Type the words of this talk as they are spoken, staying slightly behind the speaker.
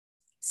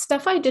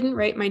Stuff I Didn't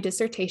Write My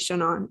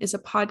Dissertation On is a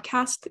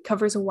podcast that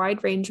covers a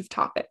wide range of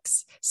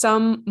topics,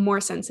 some more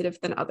sensitive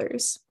than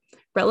others.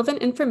 Relevant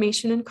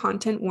information and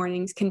content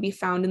warnings can be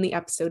found in the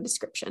episode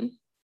description.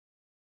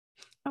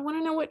 I want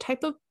to know what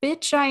type of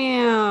bitch I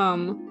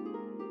am.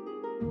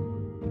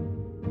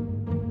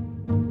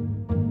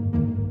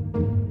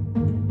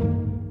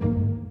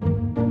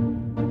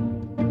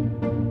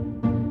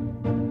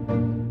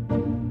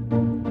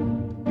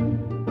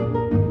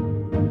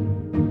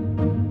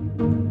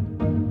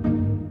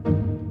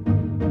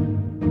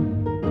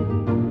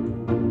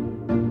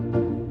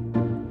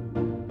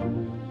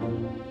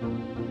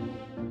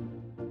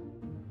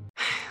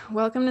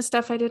 Welcome to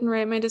Stuff I Didn't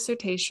Write My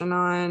Dissertation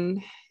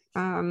On.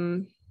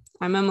 I'm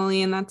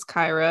Emily and that's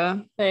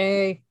Kyra.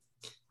 Hey.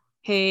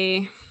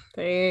 Hey.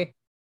 Hey.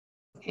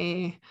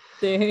 Hey.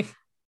 Hey.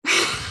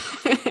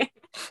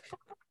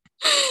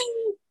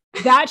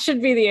 That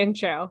should be the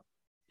intro.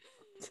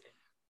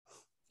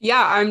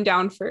 Yeah, I'm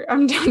down for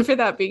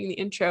that being the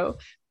intro.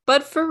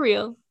 But for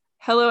real,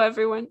 hello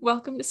everyone.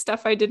 Welcome to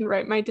Stuff I Didn't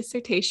Write My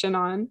Dissertation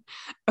On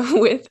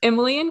with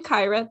Emily and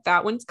Kyra.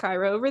 That one's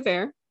Kyra over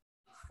there.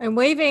 I'm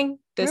waving.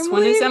 This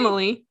one is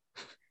Emily.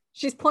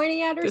 She's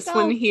pointing at herself. This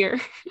one here.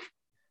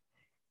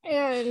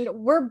 And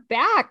we're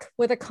back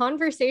with a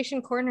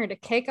conversation corner to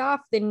kick off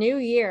the new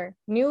year.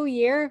 New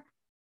year,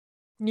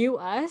 new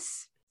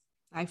us.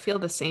 I feel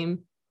the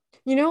same.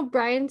 You know,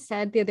 Brian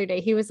said the other day,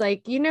 he was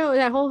like, you know,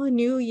 that whole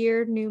new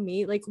year, new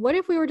me. Like, what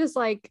if we were just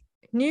like,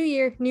 new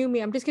year, new me?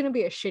 I'm just going to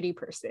be a shitty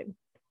person.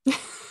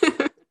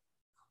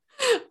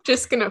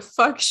 Just going to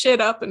fuck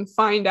shit up and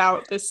find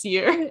out this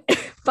year.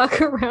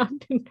 Fuck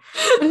around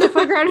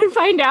and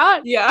find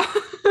out. Yeah.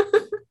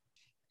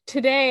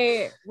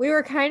 Today, we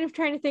were kind of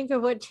trying to think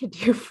of what to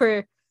do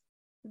for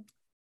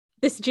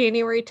this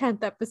January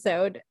 10th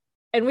episode.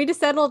 And we just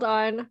settled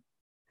on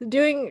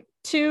doing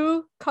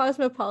 2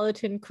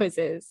 cosmopolitan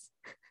quizzes.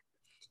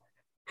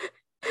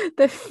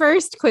 The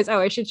first quiz,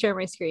 I should share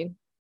my screen.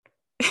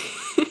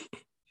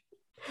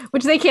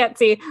 Which they can't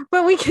see,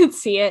 but we can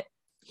see it.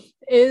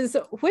 Is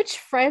which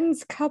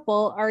friends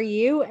couple are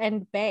you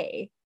and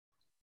Bae?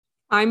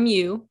 I'm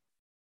you.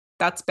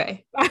 That's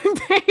Bae. I'm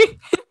Bae.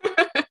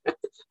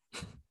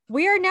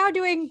 We are now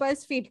doing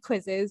BuzzFeed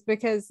quizzes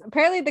because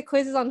apparently the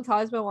quizzes on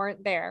Cosmo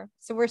aren't there.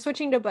 So we're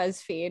switching to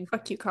BuzzFeed.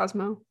 Fuck you,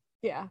 Cosmo.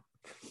 Yeah.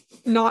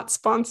 Not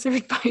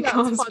sponsored by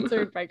Cosmo. Not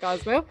sponsored by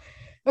Cosmo.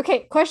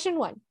 Okay, question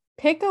 1.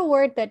 Pick a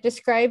word that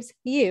describes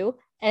you,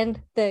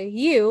 and the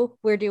you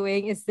we're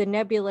doing is the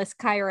nebulous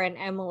Kyra and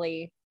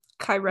Emily.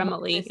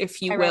 Kyremily, if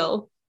you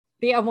will.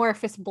 The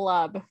amorphous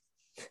blob.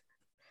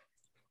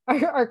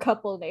 Our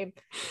couple name.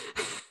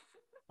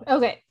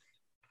 Okay.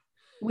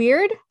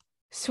 Weird,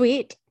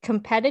 sweet,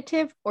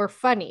 competitive, or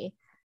funny?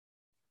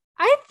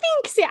 I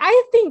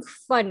think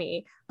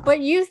funny,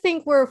 but you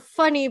think we're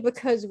funny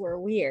because we're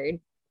weird.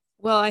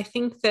 Well, I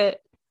think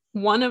that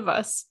one of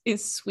us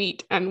is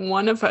sweet and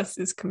one of us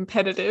is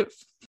competitive.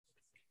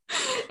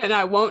 And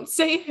I won't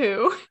say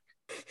who,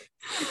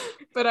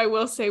 but I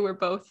will say we're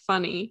both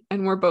funny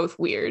and we're both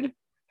weird.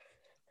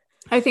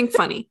 I think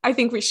funny. I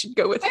think we should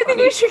go with funny. I think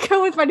we should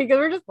go with funny because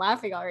we're just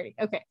laughing already.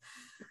 Okay.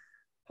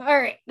 All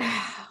right.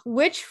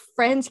 Which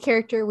Friends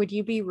character would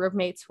you be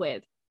roommates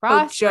with?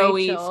 Ross,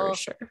 Joey, Rachel. for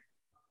sure.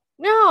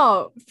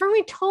 No, for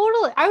me,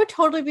 I would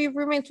totally be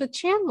roommates with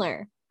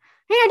Chandler.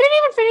 Hey, I didn't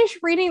even finish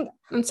reading.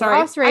 I'm sorry.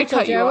 Ross,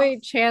 Rachel, Joey,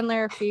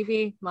 Chandler,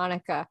 Phoebe,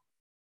 Monica.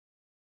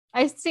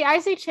 I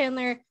say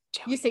Chandler.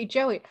 Joey. You say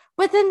Joey.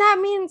 But then that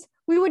means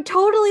we would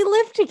totally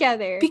live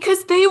together.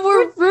 Because they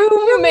were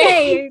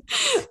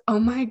roommates. Oh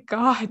my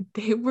God.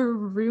 They were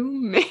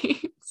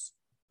roommates.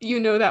 You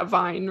know that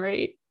Vine,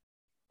 right?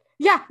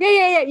 Yeah.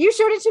 You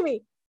showed it to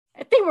me.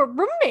 They were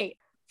roommates.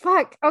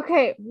 Fuck.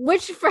 Okay.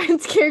 Which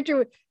Friends character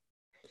would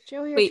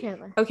Joey or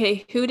Chandler?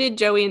 Okay. Who did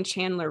Joey and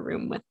Chandler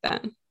room with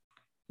then?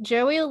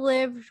 Joey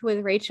lived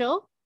with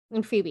Rachel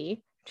and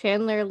Phoebe.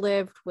 Chandler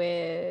lived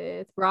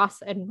with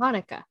Ross and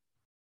Monica.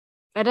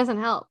 That doesn't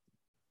help.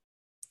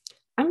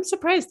 I'm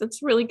surprised.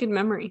 That's a really good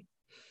memory.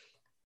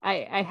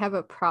 I have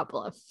a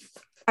problem.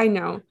 I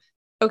know.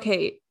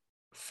 Okay.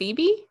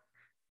 Phoebe?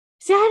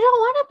 See, I don't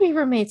want to be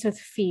roommates with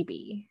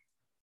Phoebe.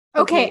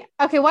 Okay.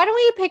 Why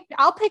don't we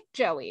I'll pick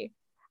Joey.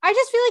 I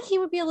just feel like he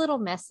would be a little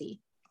messy.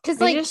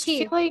 Because I just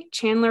feel like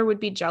Chandler would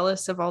be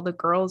jealous of all the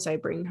girls I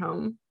bring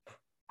home.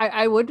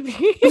 I would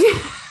be.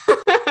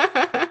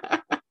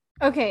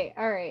 Okay,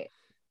 all right.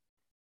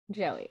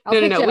 Joey.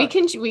 No. Joey.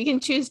 We can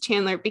choose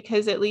Chandler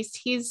because at least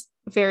he's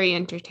very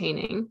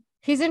entertaining.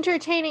 He's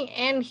entertaining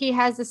and he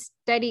has a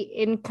steady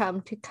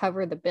income to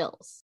cover the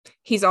bills.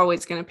 He's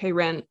always going to pay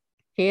rent.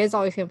 He is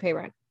always going to pay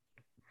rent.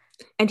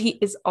 And he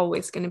is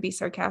always going to be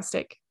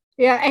sarcastic.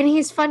 Yeah, and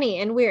he's funny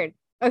and weird.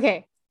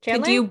 Okay,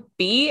 Chandler. Could you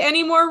be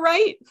any more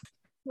right?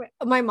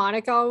 My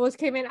Monica almost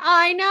came in.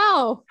 I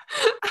know.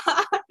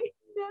 I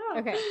know.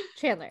 Okay,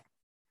 Chandler.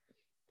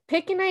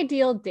 Pick an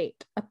ideal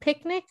date. A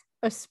picnic,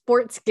 a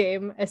sports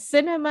game, a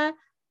cinema,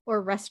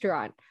 or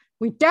restaurant.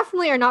 We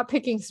definitely are not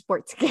picking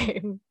sports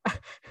game.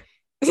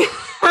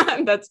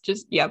 That's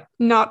just, yep.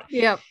 Not.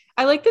 Yep.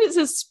 I like that it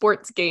says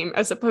sports game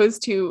as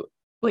opposed to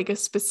like a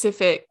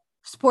specific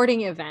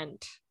sporting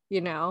event,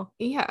 you know?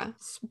 Yeah.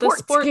 Sports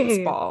the sports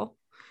game. ball.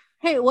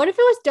 Hey, what if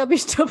it was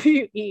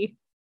WWE?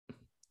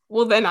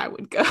 Well, then I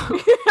would go.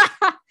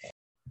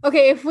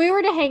 Okay, if we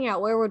were to hang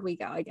out, where would we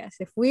go, I guess?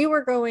 If we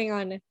were going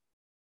on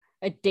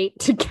a date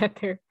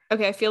together.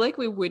 Okay, I feel like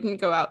we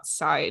wouldn't go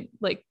outside.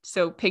 Like,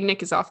 so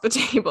picnic is off the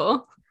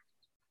table.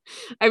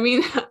 I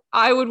mean,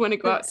 I would want to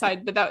go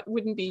outside, but that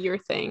wouldn't be your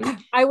thing.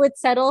 I would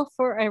settle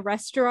for a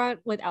restaurant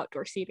with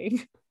outdoor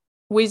seating.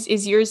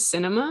 Is yours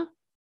cinema?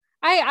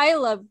 I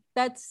love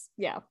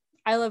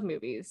I love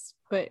movies,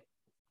 but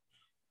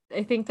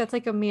I think that's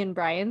like a me and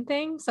Brian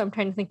thing. So I'm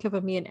trying to think of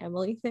a me and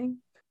Emily thing.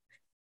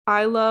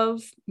 I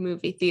love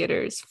movie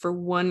theaters for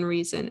one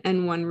reason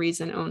and one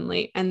reason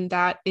only, and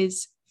that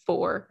is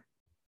for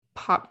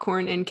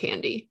popcorn and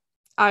candy.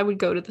 I would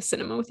go to the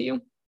cinema with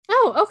you.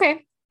 Oh,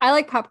 okay. I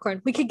like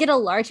popcorn. We could get a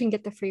large and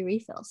get the free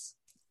refills.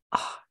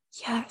 Oh,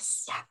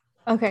 yes.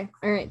 Yeah. Okay.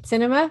 All right.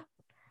 Cinema.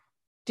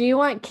 Do you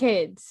want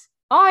kids?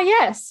 Oh,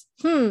 yes.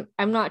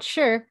 I'm not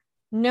sure.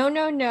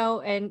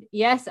 No. And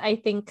yes, I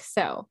think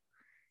so.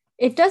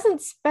 It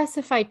doesn't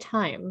specify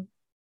time.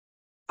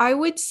 I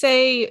would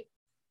say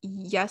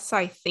yes,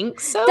 I think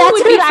so. That's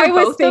would what be for I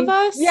was both thinking. of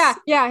us.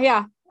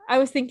 Yeah. I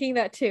was thinking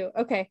that too.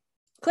 Okay.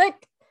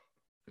 Click.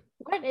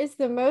 What is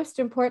the most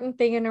important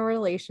thing in a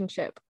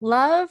relationship?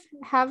 Love,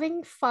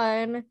 having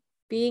fun,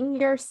 being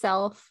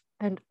yourself,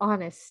 and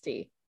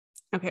honesty.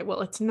 Okay, well,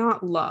 it's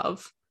not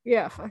love.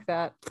 Yeah, fuck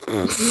that.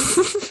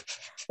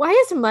 Why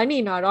is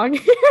money not on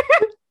here?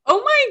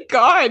 Oh my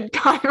God,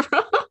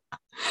 Kyra.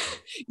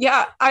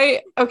 Yeah,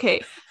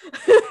 okay.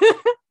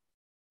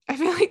 I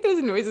feel like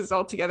those noises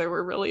all together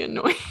were really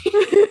annoying.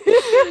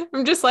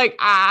 I'm just like,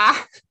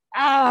 I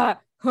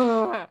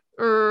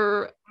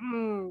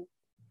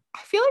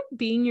feel like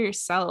being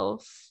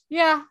yourself.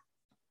 Yeah.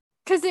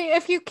 Because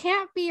if you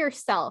can't be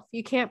yourself,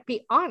 you can't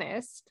be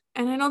honest.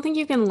 And I don't think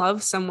you can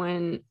love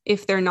someone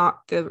if they're not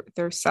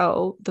their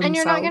self themselves. And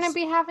you're not going to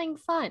be having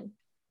fun.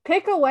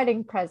 Pick a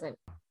wedding present.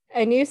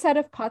 A new set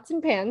of pots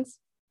and pans,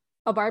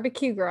 a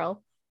barbecue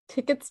grill,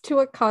 tickets to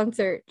a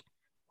concert,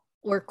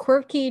 or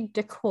quirky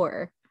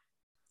decor.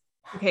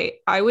 Okay,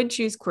 I would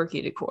choose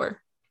quirky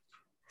decor.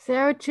 So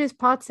I would choose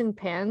pots and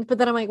pans, but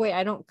then I'm like, wait,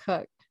 I don't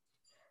cook.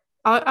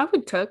 I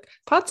would cook.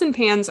 Pots and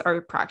pans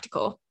are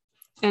practical,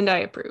 and I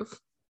approve.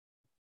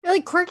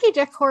 Like quirky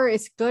decor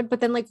is good, but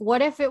then like,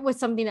 what if it was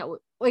something that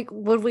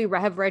would we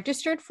have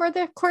registered for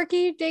the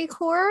quirky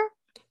decor?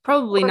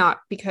 Probably not,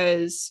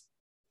 because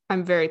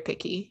I'm very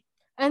picky.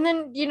 And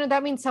then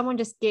that means someone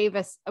just gave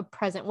us a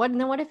present.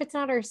 What if it's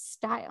not our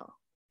style?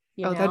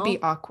 That'd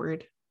be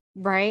awkward.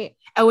 Right.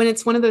 Oh, and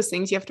it's one of those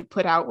things you have to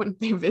put out when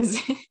they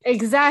visit.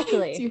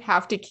 Exactly. So you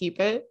have to keep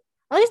it.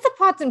 At least the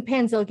pots and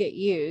pans will get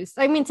used.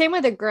 I mean, same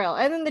with the grill.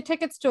 And then the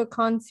tickets to a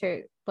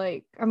concert.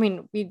 Like, I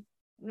mean,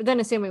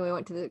 assuming we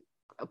went to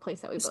a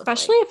place that we both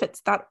especially like. If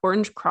it's that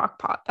orange crock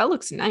pot. That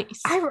looks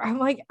nice. I'm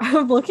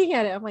looking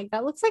at it. I'm like,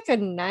 that looks like a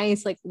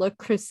nice like Le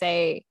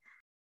Creuset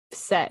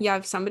set. Yeah,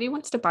 if somebody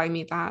wants to buy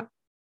me that,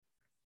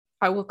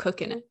 I will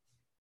cook in it.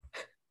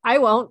 I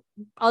won't.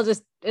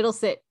 It'll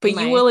sit. But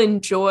you will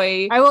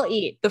enjoy. I will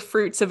eat the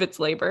fruits of its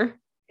labor.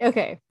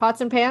 Okay. Pots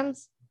and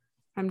pans.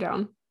 I'm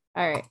down.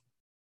 All right.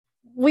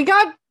 We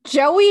got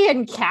Joey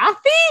and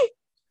Kathy?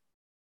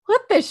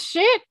 What the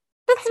shit?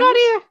 That's not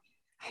even.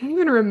 I don't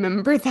even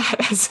remember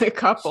that as a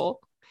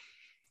couple.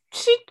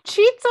 She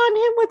cheats on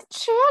him with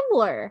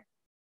Chandler.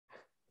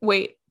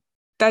 Wait,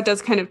 that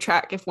does kind of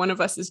track if one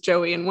of us is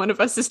Joey and one of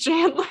us is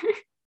Chandler.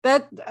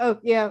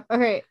 Yeah.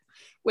 Okay.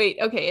 Wait,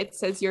 okay. It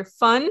says you're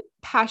fun,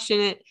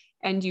 passionate,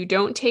 and you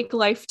don't take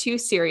life too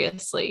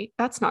seriously.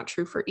 That's not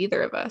true for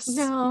either of us.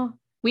 No.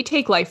 We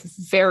take life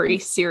very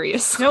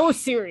seriously. So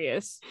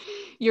serious.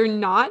 You're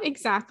not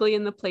exactly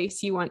in the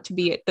place you want to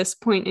be at this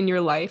point in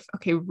your life.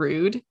 Okay,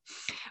 rude.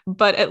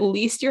 But at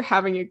least you're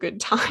having a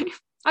good time.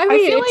 I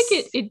feel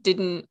like it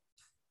didn't.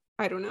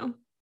 I don't know.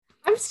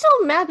 I'm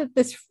still mad that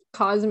this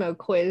Cosmo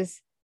quiz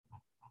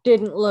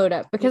didn't load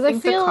up because I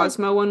feel the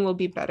Cosmo one will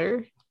be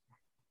better.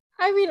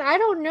 I mean, I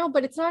don't know,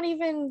 but it's not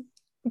even.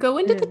 Go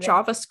into the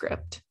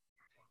JavaScript.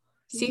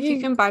 See if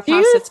you can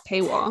bypass its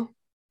paywall.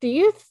 Do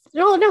you?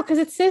 No, because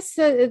it says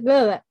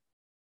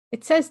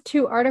it says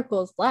 2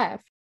 articles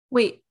left.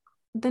 Wait,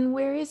 then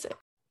where is it?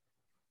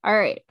 All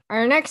right.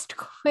 Our next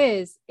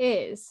quiz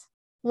is: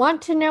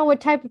 want to know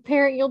what type of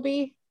parent you'll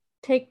be?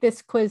 Take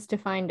this quiz to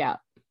find out.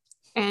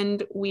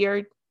 And we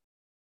are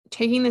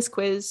taking this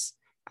quiz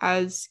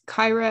as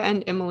Kyra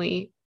and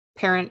Emily,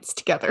 parents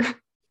together.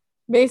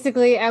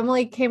 Basically,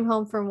 Emily came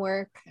home from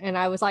work and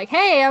I was like,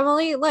 hey,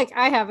 Emily, look,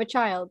 I have a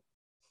child.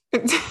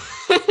 Okay.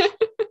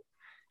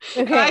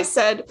 And I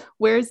said,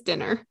 where's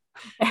dinner?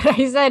 And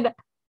I said,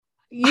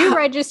 you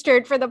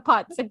registered for the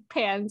pots and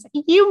pans.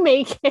 You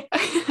make it.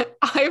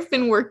 I've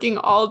been working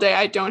all day.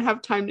 I don't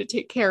have time to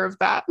take care of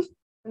that.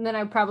 And then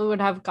I probably would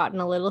have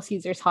gotten a Little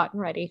Caesars hot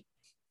and ready.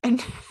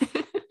 And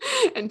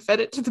fed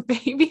it to the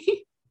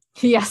baby.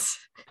 Yes,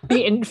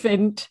 the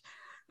infant.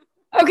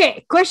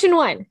 Okay, question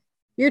 1.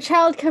 Your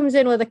child comes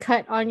in with a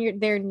cut on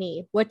their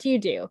knee. What do you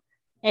do?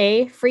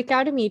 A, freak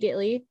out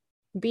immediately.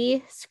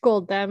 B,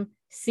 scold them.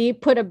 C,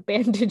 put a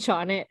bandage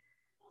on it.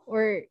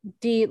 Or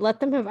D,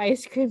 let them have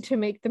ice cream to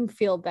make them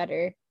feel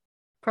better.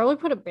 Probably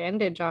put a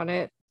bandage on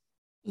it.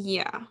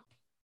 Yeah.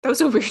 That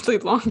was a weirdly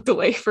long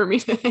delay for me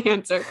to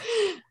answer.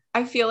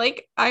 I feel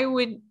like I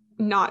would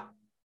not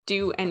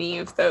do any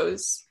of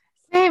those.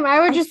 Same.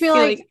 I would just be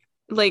like,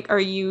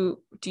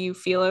 do you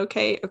feel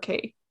okay?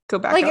 Okay, go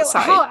back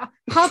outside.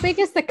 How big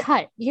is the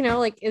cut?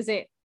 Like, is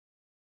it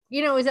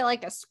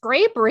like a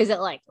scrape or is it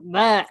like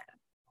that?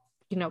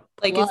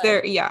 Like,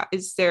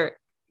 is there,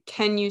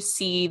 can you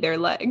see their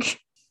leg?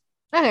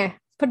 Okay,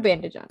 put a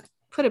bandage on it.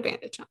 Put a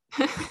bandage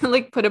on.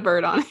 Like, put a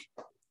bird on it.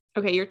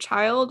 Okay, your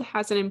child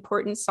has an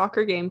important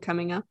soccer game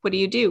coming up. What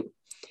do?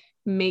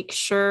 Make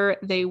sure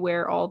they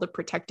wear all the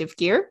protective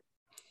gear.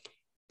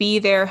 Be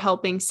there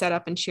helping set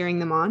up and cheering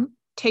them on.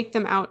 Take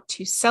them out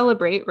to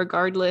celebrate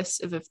regardless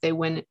of if they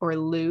win or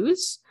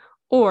lose.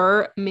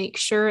 Or make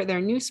sure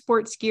their new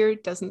sports gear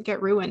doesn't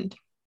get ruined.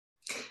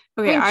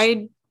 Okay,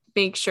 I'd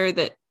make sure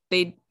that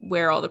they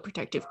wear all the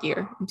protective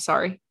gear. I'm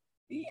sorry.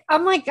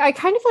 I'm like, I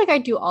kind of feel like I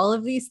do all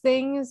of these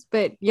things,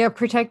 but yeah,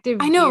 protective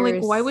I know,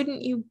 gears. like, why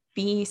wouldn't you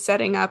be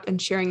setting up and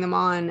cheering them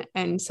on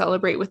and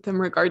celebrate with them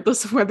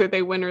regardless of whether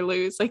they win or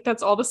lose? Like,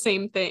 that's all the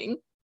same thing.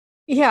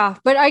 Yeah,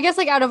 but I guess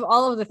like out of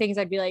all of the things,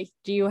 I'd be like,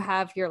 do you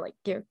have your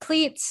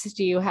cleats?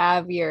 Do you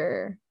have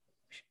your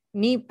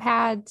knee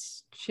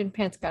pads, shin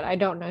pants? God, I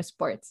don't know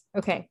sports.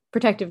 Okay,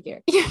 protective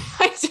gear. Yeah,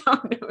 I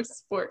don't know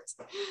sports.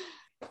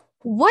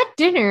 What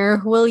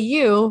dinner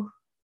will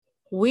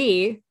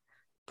we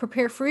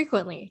prepare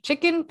frequently?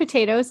 Chicken,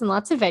 potatoes, and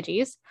lots of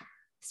veggies,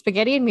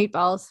 spaghetti and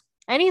meatballs,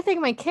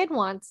 anything my kid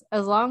wants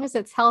as long as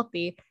it's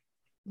healthy,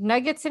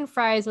 nuggets and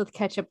fries with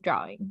ketchup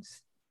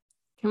drawings.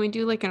 Can we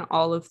do like an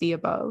all of the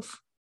above?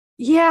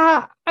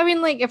 Yeah, I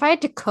mean, like, if I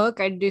had to cook,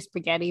 I'd do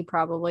spaghetti,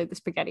 probably the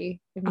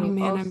spaghetti and meatballs. Oh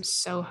man, I'm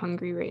so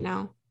hungry right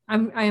now. I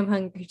am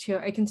hungry too.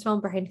 I can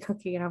smell Brian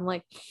cooking and I'm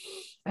like,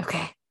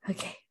 okay.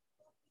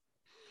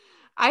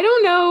 I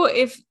don't know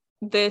if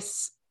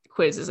this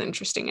quiz is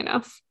interesting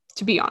enough,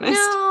 to be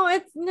honest.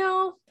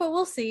 No, but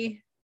we'll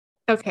see.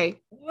 Okay.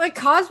 Like,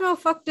 Cosmo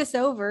fucked us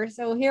over,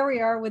 so here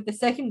we are with the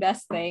second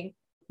best thing,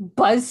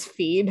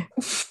 BuzzFeed.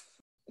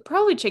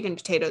 Probably chicken,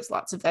 potatoes,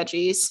 lots of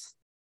veggies.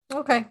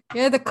 Okay,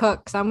 you're the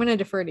cook, so I'm gonna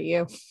defer to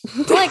you.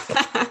 Like,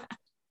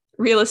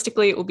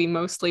 realistically, it will be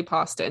mostly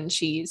pasta and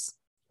cheese.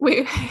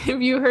 Wait,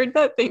 have you heard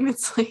that thing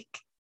that's like,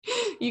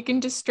 you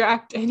can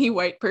distract any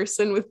white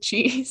person with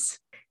cheese?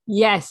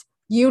 Yes,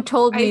 you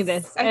told me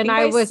this, and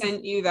I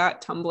sent you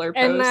that Tumblr post,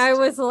 and I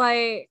was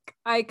like,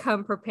 I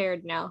come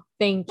prepared now.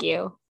 Thank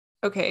you.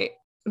 Okay,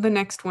 the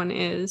next one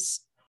is,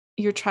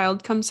 your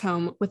child comes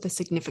home with a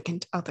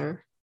significant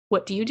other.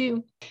 What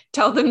do?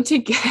 Tell them to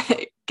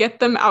get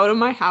them out of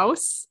my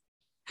house.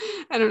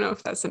 I don't know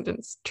if that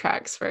sentence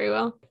tracks very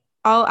well.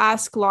 I'll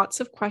ask lots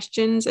of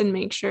questions and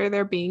make sure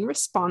they're being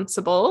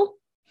responsible.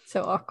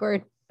 So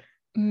awkward.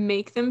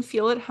 Make them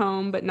feel at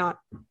home, but not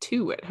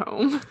too at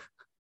home.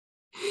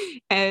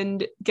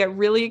 And get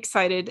really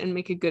excited and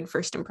make a good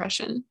first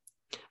impression.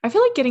 I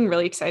feel like getting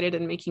really excited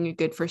and making a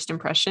good first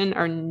impression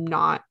are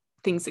not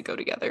things that go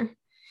together.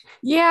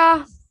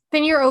 Yeah.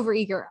 Then you're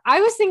overeager.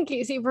 I was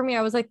thinking, see, for me,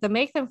 I was like,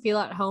 make them feel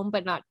at home,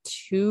 but not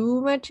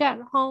too much at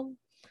home.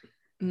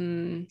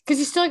 Because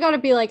you still got to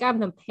be like, I'm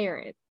the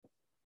parent.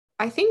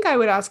 I think I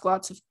would ask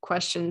lots of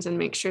questions and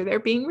make sure they're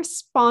being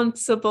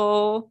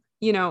responsible,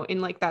 in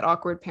like that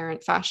awkward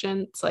parent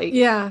fashion. It's like,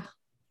 yeah,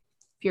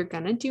 if you're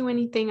going to do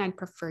anything, I'd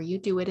prefer you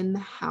do it in the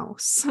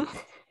house.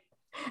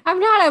 I'm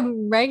not a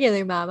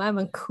regular mom. I'm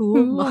a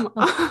cool mom.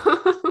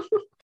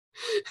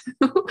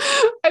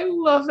 I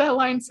love that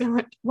line so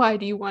much. Why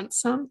do you want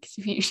some?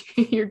 Because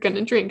if you're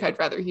gonna drink, I'd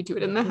rather you do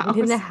it in the house.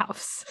 In the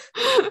house.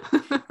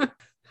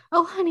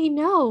 Oh, honey,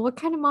 no. What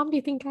kind of mom do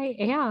you think I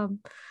am?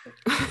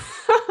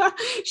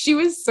 She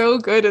was so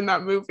good in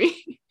that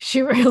movie.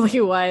 She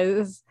really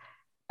was.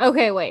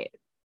 Okay, wait.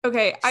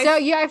 Okay.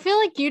 I feel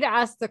like you'd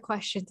ask the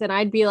questions and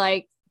I'd be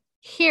like,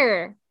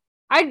 here.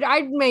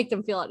 I'd make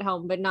them feel at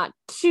home, but not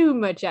too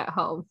much at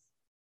home.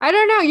 I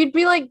don't know. You'd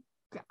be like,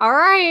 all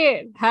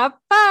right, have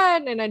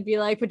fun. And I'd be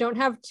like, but don't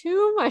have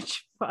too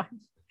much fun.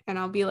 And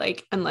I'll be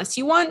like, unless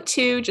you want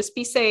to, just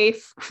be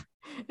safe.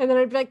 And then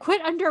I'd be like,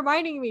 quit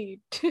undermining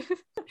me.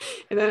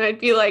 And then I'd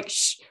be like,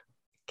 shh,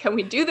 can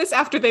we do this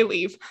after they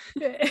leave?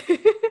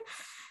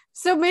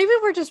 So maybe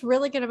we're just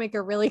really going to make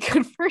a really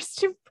good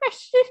first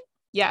impression.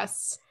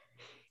 Yes.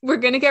 We're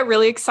going to get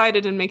really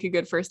excited and make a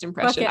good first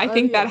impression. I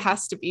think that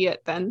has to be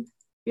it then.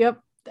 Yep.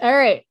 All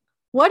right.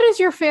 What is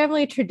your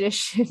family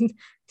tradition?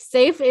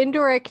 Safe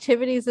indoor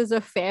activities as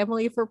a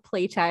family for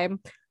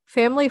playtime.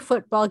 Family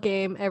football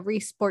game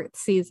every sports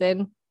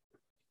season.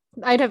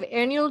 I'd have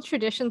annual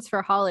traditions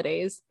for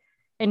holidays.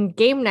 And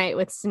game night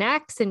with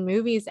snacks and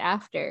movies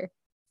after.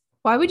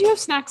 Why would you have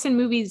snacks and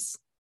movies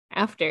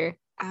after?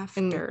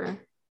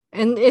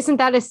 And isn't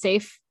that a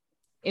safe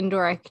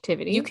indoor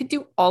activity? You could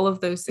do all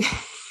of those.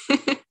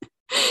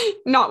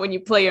 Not when you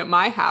play at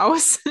my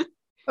house.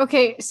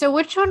 Okay, so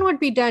which one would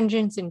be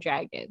Dungeons and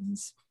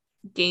Dragons?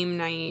 Game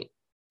night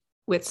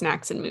with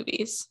snacks and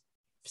movies.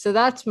 So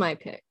that's my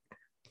pick.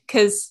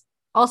 Because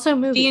also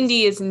movies.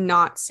 D&D is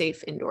not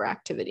safe indoor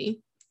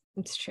activity.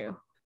 It's true.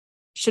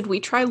 Should we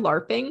try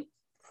LARPing?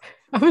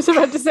 I was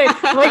about to say,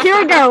 like, here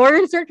we go. We're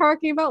going to start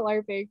talking about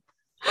LARPing.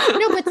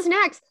 No, but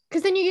snacks,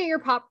 because then you get your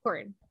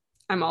popcorn.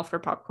 I'm all for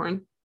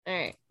popcorn. All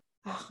right.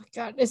 Oh, my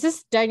God. Is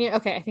this done yet?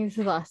 Okay, I think this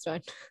is the last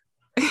one.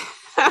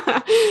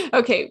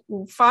 Okay,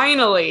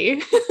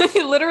 finally.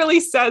 It literally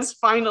says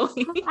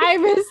finally. I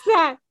missed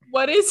that.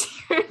 What is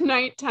your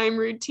nighttime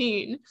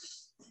routine?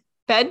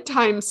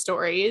 Bedtime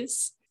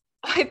stories.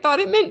 I thought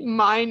it meant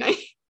my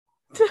night.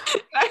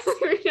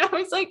 I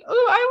was like,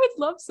 oh, I would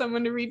love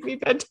someone to read me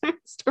bedtime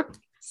stories.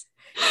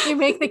 You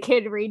make the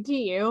kid read to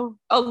you.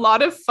 A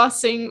lot of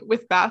fussing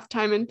with bath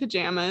time and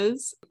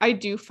pajamas. I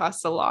do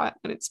fuss a lot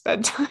when it's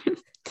bedtime.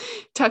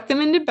 Tuck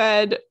them into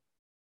bed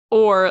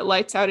or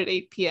lights out at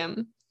 8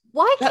 p.m.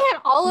 Why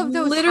can't all of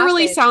those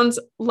literally happen? sounds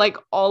like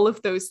all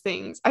of those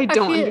things? I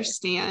don't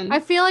understand.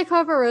 I feel like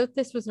whoever wrote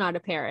this was not a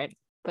parent,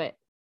 but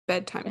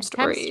bedtime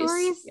stories.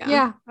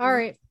 Yeah. All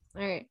right.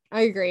 I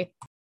agree.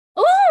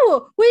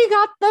 Oh, we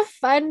got the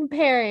fun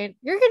parent.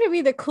 You're going to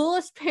be the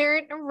coolest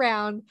parent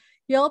around.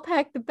 You'll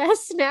pack the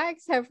best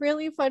snacks, have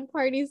really fun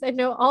parties, and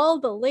know all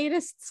the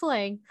latest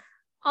slang.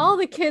 All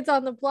the kids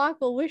on the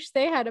block will wish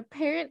they had a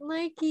parent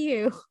like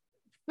you.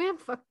 Man,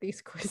 fuck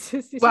these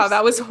quizzes. Wow,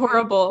 that was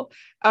horrible.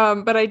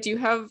 But I do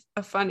have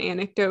a fun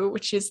anecdote,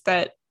 which is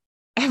that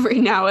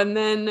every now and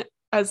then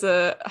as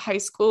a high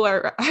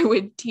schooler, I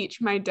would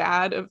teach my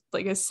dad of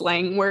like a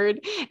slang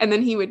word, and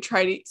then he would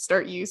try to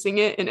start using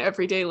it in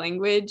everyday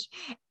language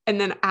and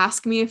then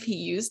ask me if he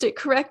used it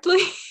correctly.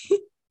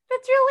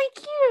 That's really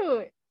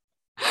cute.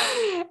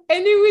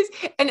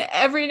 And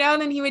every now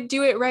and then he would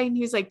do it right. And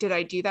he was like, did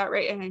I do that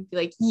right? And I'd be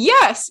like,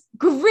 yes,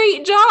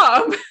 great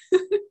job.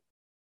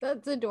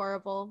 That's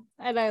adorable.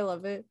 And I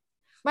love it.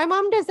 My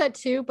mom does that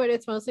too, but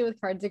it's mostly with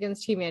Cards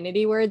Against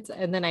Humanity words.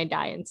 And then I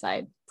die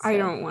inside. So. I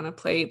don't want to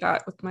play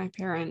that with my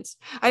parents.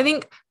 I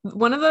think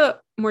one of the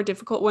more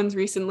difficult ones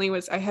recently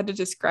was I had to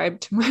describe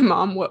to my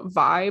mom what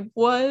vibe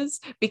was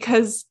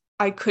because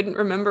I couldn't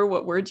remember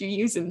what word you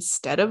use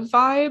instead of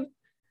vibe.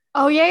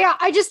 Oh, yeah.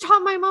 I just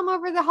taught my mom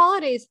over the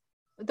holidays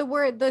the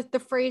word, the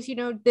phrase,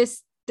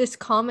 this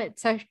comment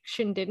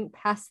section didn't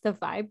pass the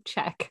vibe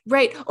check.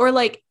 Right. Or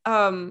like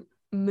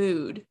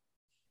mood.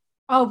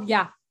 Oh,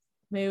 yeah.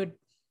 Mood.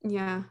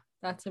 Yeah.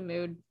 That's a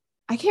mood.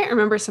 I can't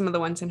remember some of the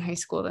ones in high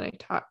school that I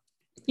taught.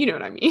 You know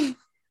what I mean?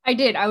 I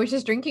did. I was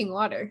just drinking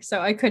water, so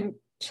I couldn't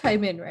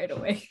chime in right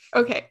away.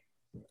 Okay.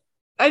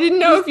 I didn't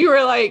know if you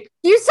were like...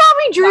 You saw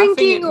me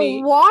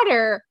drinking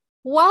water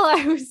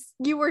while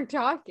you were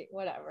talking.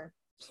 Whatever.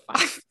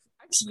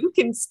 You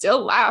can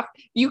still laugh.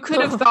 You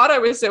could have thought I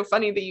was so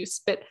funny that you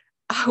spit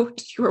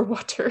out your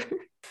water.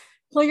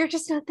 Well, you're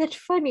just not that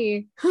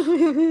funny.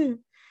 Oh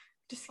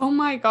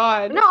my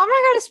God. No, I'm not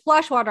going to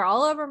splash water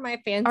all over my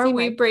fancy. Are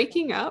we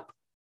breaking up?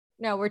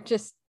 No, we're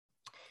just...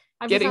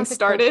 getting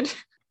started.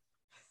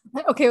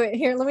 Okay, wait,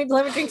 here, let me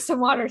drink some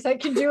water so I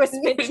can do a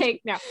spit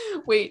take now.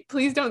 Wait,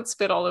 please don't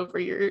spit all over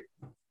your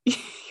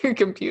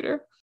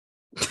computer.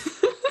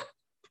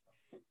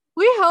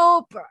 We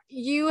hope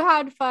you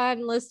had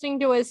fun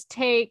listening to us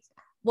take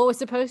what was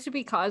supposed to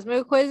be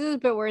Cosmo quizzes,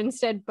 but were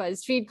instead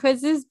BuzzFeed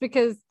quizzes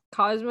because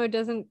Cosmo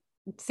doesn't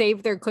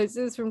save their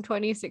quizzes from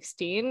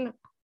 2016.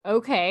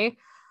 Okay,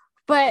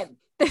 but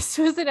this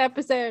was an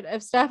episode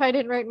of Stuff I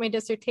Didn't Write My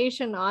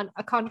Dissertation On,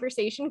 a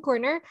conversation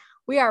corner.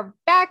 We are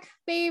back,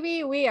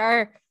 baby. We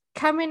are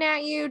coming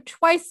at you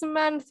twice a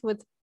month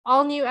with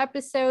all new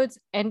episodes.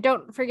 And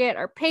don't forget,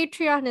 our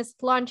Patreon is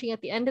launching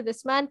at the end of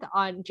this month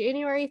on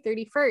January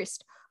 31st.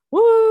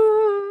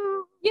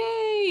 Woo!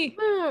 Yay!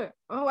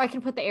 Oh, I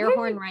can put the air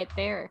horn right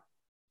there.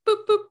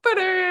 Boop, boop,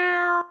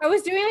 ba-da. I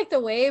was doing like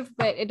the wave,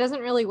 but it doesn't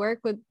really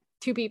work with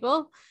two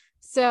people.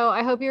 So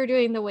I hope you're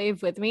doing the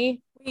wave with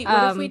me. Wait,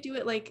 what if we do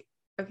it like,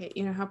 okay,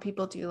 you know how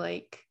people do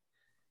like,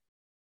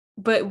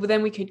 but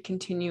then we could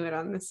continue it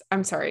on this.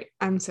 I'm sorry.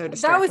 I'm so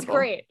distractible. That was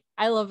great.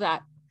 I love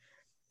that.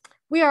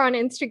 We are on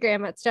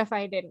Instagram at Stuff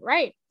I Didn't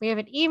Write. We have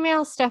an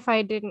email,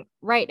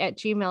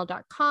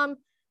 stuffididn'twrite@gmail.com.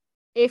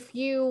 If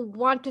you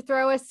want to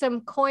throw us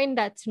some coin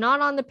that's not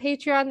on the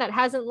Patreon that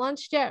hasn't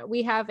launched yet,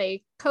 we have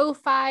a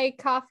Ko-Fi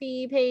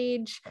coffee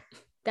page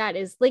that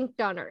is linked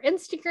on our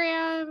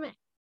Instagram.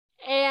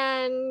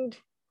 And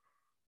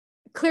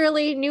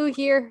clearly, new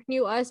year,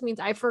 new us means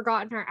I've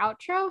forgotten our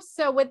outro.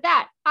 So with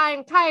that,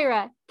 I'm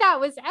Kyra. That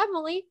was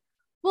Emily.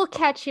 We'll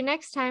catch you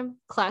next time.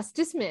 Class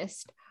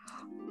dismissed.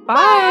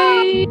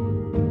 Bye.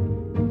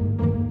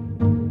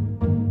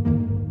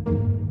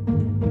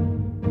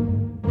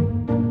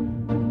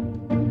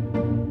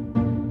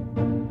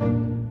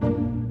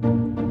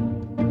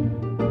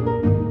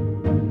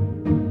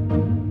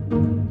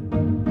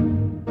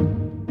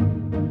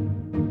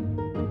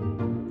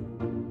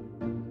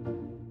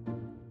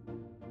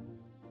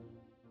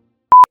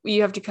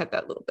 You have to cut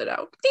that little bit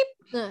out. Beep.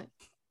 Beep.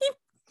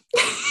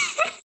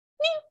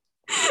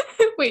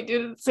 Wait, do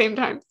it at the same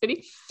time.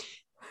 Ready?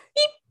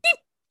 Beep.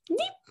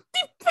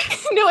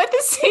 No, at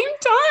the same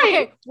time.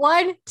 Okay,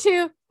 1,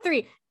 2,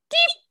 3.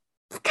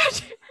 Deep.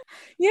 Gotcha.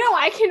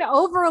 I can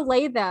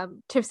overlay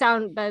them to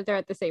sound that they're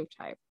at the same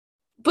time.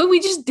 But we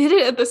just did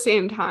it at the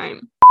same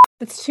time.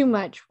 That's too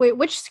much. Wait,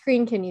 which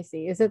screen can you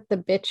see? Is it the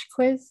bitch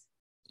quiz?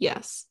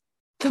 Yes.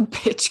 The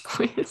bitch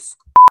quiz.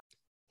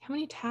 How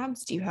many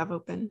tabs do you have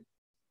open?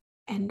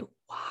 And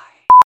why?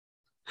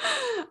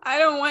 I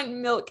don't want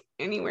milk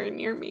anywhere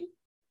near me.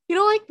 You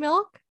don't like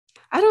milk?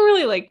 I don't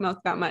really like milk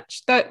that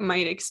much. That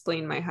might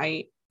explain my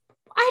height.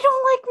 I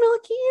don't like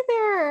milk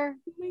either.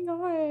 Oh my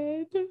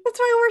god. That's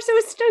why we're so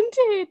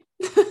stunted.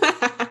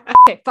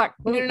 Okay, fuck.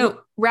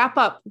 No. Wrap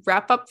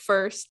up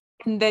first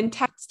and then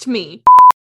text me.